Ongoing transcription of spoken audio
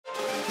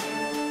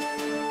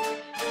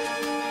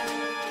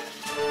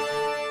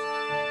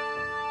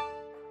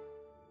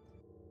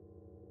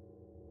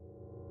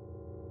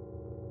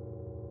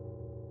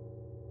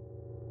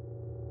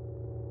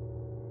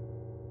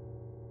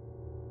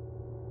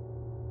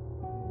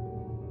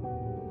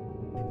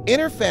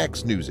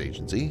Interfax news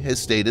agency has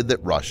stated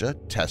that Russia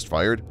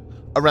test-fired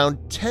around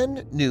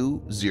 10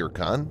 new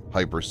Zircon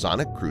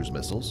hypersonic cruise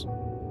missiles,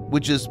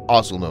 which is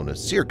also known as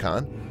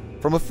Tsirkon,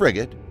 from a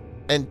frigate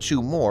and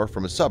 2 more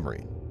from a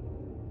submarine.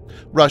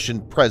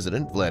 Russian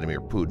President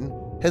Vladimir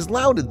Putin has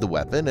lauded the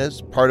weapon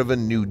as part of a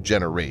new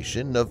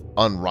generation of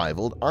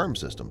unrivaled arms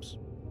systems.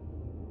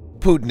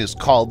 Putin has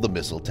called the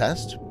missile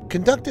test,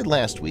 conducted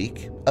last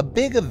week, a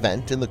big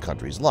event in the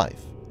country's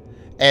life,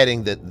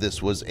 adding that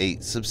this was a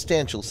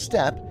substantial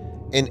step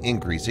in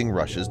increasing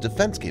Russia's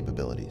defense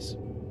capabilities.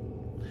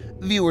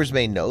 Viewers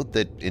may note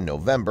that in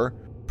November,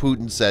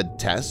 Putin said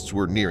tests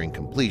were nearing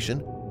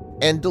completion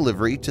and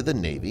delivery to the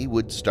Navy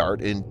would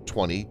start in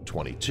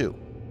 2022.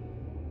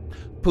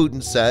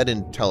 Putin said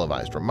in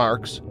televised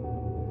remarks,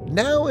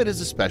 "Now it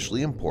is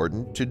especially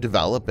important to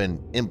develop and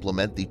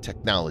implement the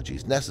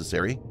technologies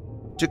necessary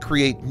to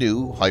create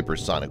new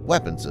hypersonic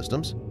weapon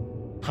systems,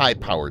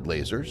 high-powered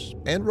lasers,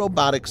 and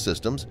robotic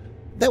systems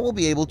that will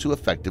be able to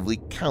effectively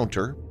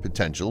counter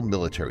potential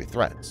military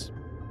threats,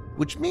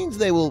 which means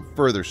they will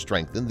further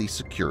strengthen the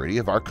security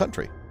of our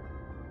country."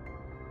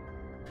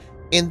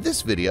 In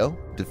this video,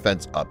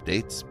 Defense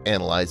Updates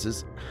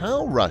analyzes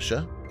how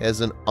Russia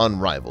has an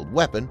unrivaled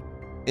weapon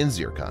in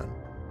Zircon.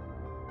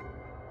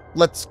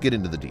 Let's get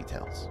into the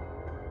details.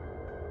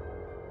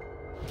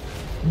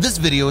 This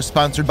video is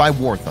sponsored by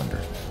War Thunder.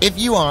 If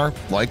you are,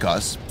 like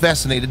us,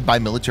 fascinated by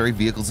military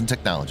vehicles and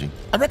technology,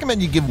 I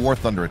recommend you give War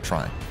Thunder a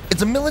try.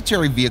 It's a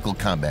military vehicle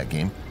combat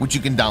game which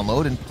you can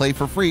download and play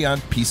for free on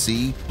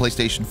PC,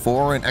 PlayStation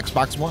 4, and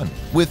Xbox One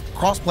with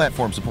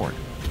cross-platform support.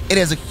 It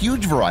has a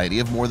huge variety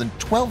of more than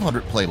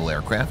 1,200 playable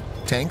aircraft,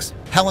 tanks,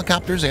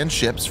 helicopters, and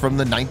ships from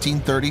the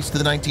 1930s to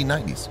the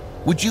 1990s,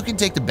 which you can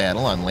take to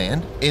battle on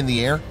land, in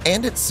the air,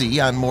 and at sea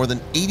on more than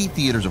 80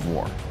 theaters of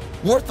war.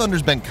 War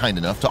Thunder's been kind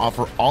enough to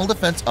offer all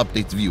Defense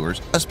Updates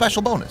viewers a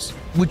special bonus,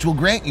 which will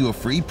grant you a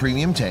free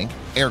premium tank,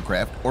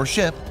 aircraft, or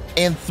ship,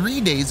 and 3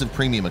 days of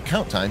premium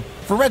account time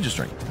for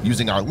registering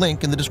using our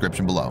link in the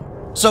description below.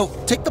 So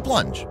take the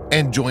plunge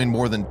and join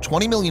more than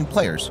 20 million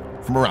players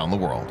from around the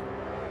world.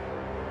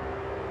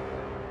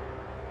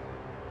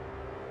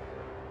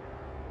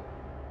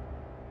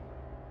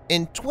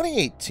 In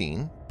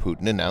 2018,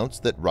 Putin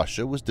announced that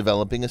Russia was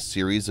developing a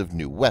series of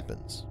new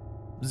weapons.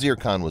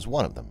 Zircon was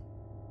one of them.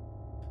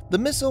 The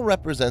missile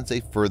represents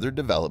a further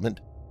development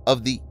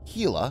of the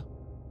HELA,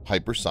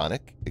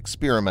 Hypersonic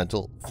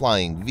Experimental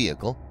Flying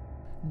Vehicle,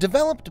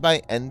 developed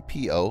by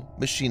NPO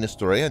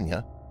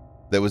Mashinistroyenia,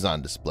 that was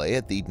on display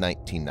at the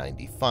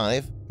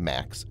 1995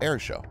 MAX Air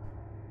Show.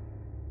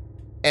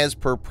 As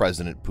per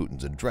President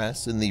Putin's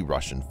address in the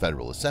Russian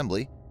Federal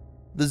Assembly,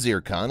 the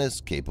Zircon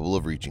is capable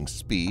of reaching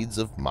speeds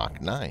of Mach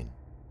 9.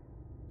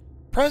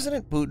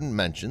 President Putin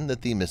mentioned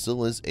that the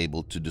missile is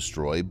able to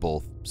destroy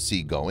both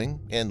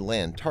seagoing and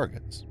land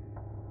targets.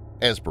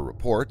 As per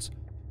reports,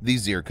 the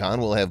Zircon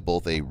will have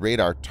both a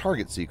radar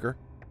target seeker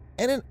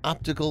and an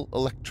optical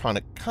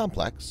electronic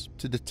complex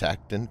to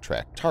detect and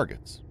track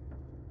targets.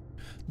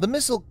 The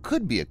missile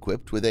could be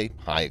equipped with a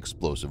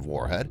high-explosive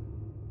warhead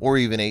or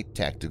even a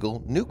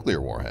tactical nuclear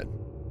warhead.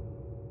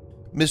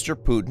 Mr.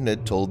 Putin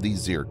had told the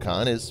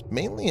Zircon is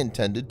mainly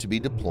intended to be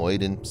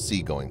deployed in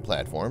seagoing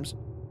platforms,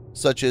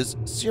 such as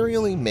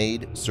serially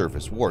made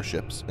surface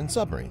warships and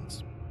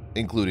submarines,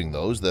 including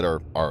those that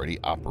are already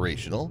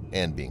operational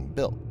and being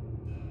built.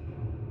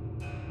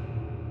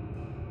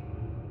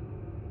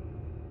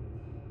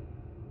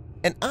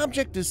 An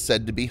object is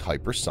said to be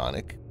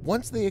hypersonic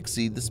once they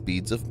exceed the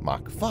speeds of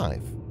Mach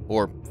 5,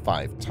 or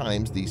 5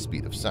 times the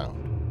speed of sound.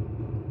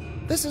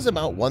 This is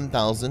about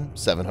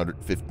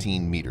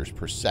 1,715 meters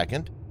per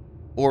second,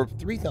 or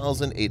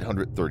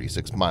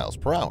 3,836 miles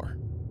per hour,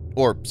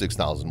 or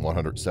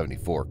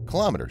 6,174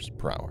 kilometers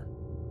per hour.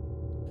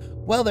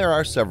 While there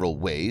are several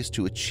ways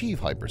to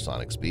achieve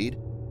hypersonic speed,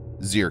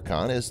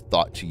 Zircon is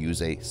thought to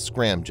use a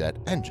scramjet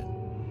engine.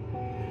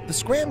 The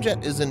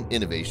scramjet is an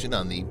innovation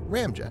on the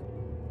ramjet.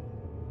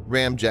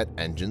 Ramjet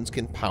engines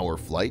can power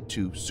flight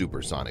to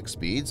supersonic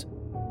speeds,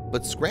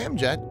 but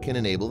scramjet can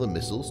enable the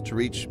missiles to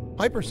reach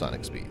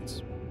hypersonic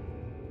speeds.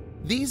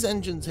 These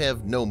engines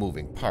have no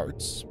moving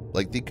parts,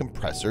 like the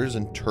compressors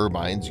and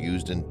turbines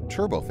used in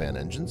turbofan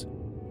engines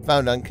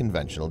found on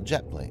conventional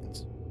jet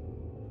planes.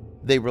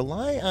 They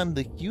rely on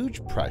the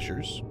huge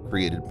pressures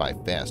created by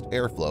fast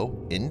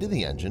airflow into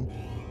the engine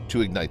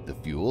to ignite the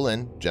fuel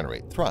and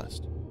generate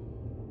thrust.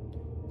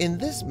 In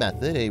this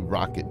method, a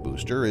rocket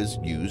booster is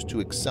used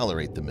to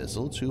accelerate the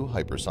missile to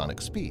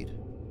hypersonic speed.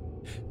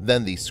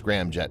 Then the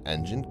scramjet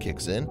engine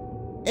kicks in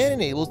and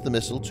enables the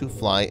missile to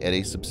fly at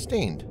a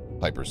sustained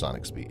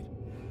hypersonic speed.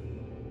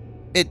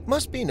 It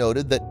must be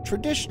noted that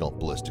traditional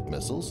ballistic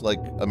missiles like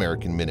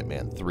American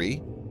Minuteman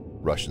III,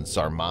 Russian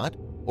Sarmat,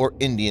 or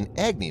Indian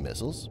Agni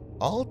missiles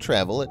all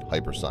travel at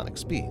hypersonic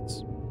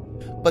speeds,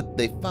 but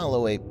they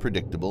follow a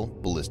predictable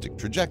ballistic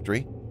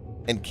trajectory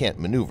and can't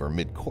maneuver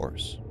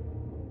mid-course.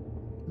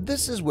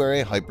 This is where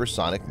a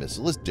hypersonic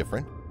missile is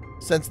different,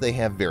 since they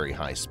have very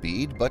high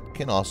speed but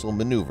can also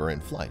maneuver in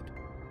flight.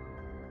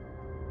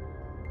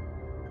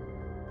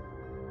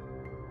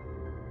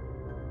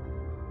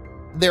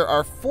 There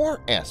are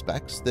 4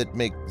 aspects that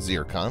make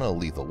Zircon a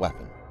lethal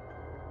weapon.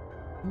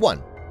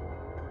 1.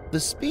 The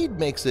speed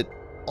makes it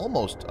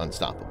almost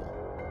unstoppable.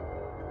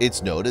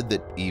 It's noted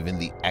that even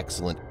the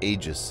excellent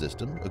Aegis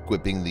system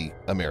equipping the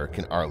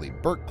American Arleigh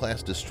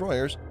Burke-class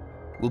destroyers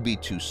will be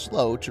too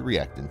slow to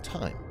react in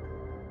time.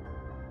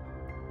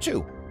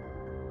 2.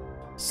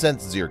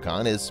 Since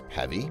Zircon is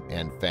heavy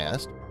and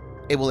fast,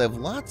 it will have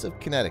lots of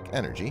kinetic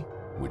energy,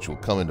 which will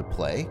come into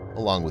play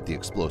along with the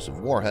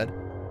explosive warhead,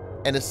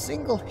 and a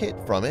single hit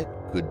from it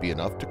could be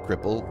enough to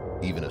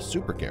cripple even a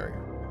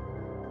supercarrier.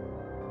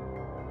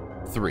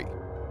 3.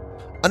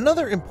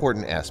 Another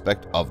important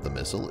aspect of the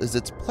missile is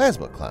its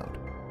plasma cloud.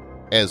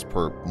 As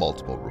per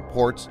multiple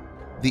reports,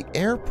 the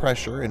air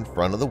pressure in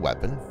front of the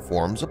weapon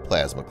forms a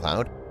plasma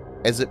cloud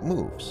as it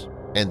moves,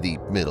 and the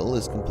middle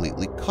is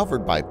completely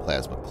covered by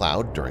plasma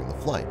cloud during the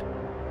flight.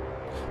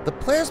 The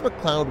plasma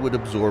cloud would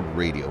absorb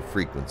radio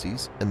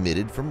frequencies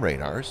emitted from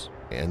radars,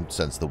 and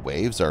since the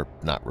waves are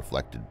not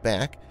reflected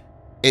back,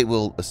 it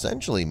will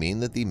essentially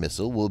mean that the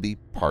missile will be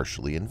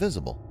partially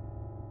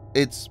invisible.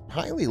 It's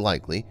highly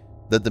likely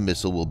that the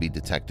missile will be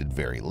detected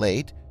very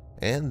late,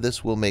 and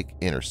this will make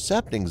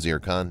intercepting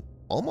Zircon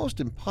almost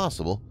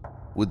impossible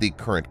with the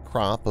current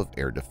crop of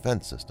air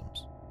defense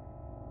systems.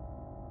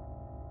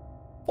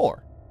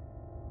 4.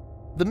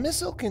 The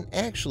missile can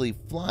actually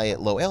fly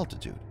at low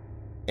altitude,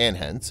 and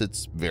hence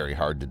it's very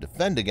hard to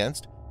defend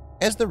against,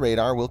 as the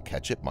radar will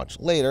catch it much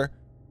later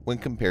when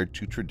compared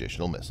to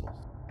traditional missiles.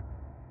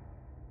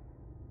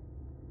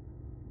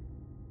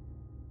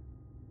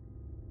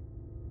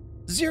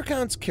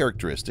 Zircon's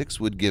characteristics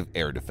would give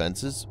air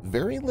defenses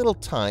very little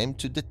time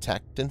to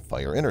detect and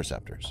fire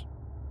interceptors.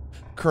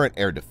 Current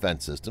air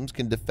defense systems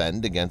can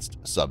defend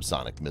against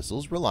subsonic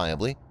missiles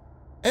reliably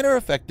and are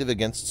effective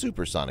against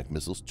supersonic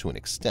missiles to an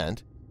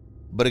extent,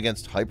 but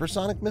against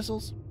hypersonic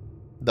missiles,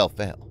 they'll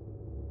fail.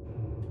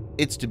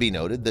 It's to be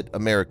noted that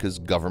America's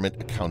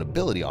Government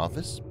Accountability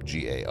Office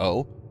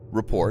 (GAO)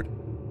 report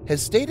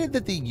has stated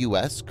that the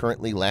U.S.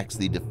 currently lacks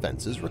the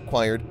defenses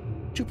required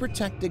to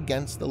protect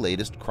against the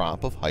latest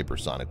crop of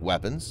hypersonic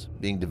weapons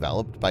being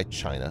developed by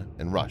China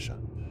and Russia.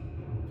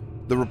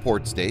 The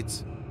report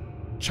states,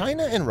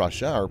 China and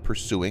Russia are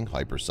pursuing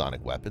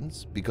hypersonic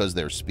weapons because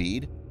their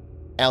speed,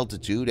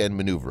 altitude, and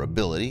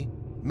maneuverability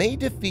may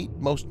defeat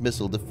most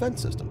missile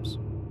defense systems,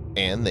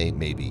 and they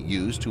may be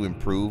used to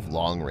improve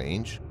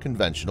long-range,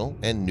 conventional,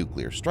 and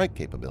nuclear strike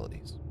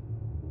capabilities.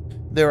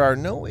 There are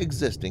no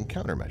existing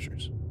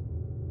countermeasures.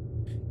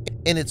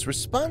 In its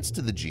response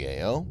to the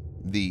GAO,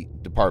 the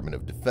Department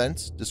of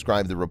Defense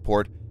described the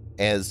report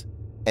as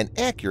an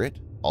accurate,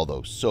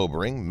 although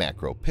sobering,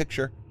 macro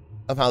picture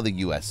of how the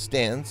U.S.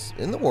 stands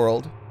in the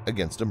world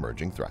against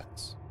emerging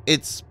threats.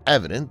 It's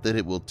evident that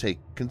it will take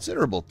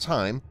considerable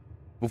time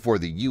before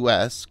the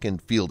U.S. can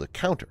field a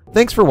counter.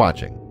 Thanks for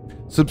watching.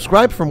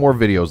 Subscribe for more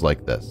videos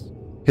like this.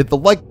 Hit the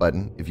like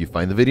button if you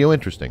find the video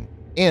interesting,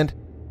 and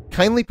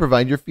kindly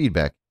provide your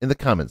feedback in the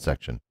comment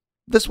section.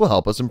 This will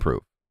help us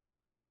improve.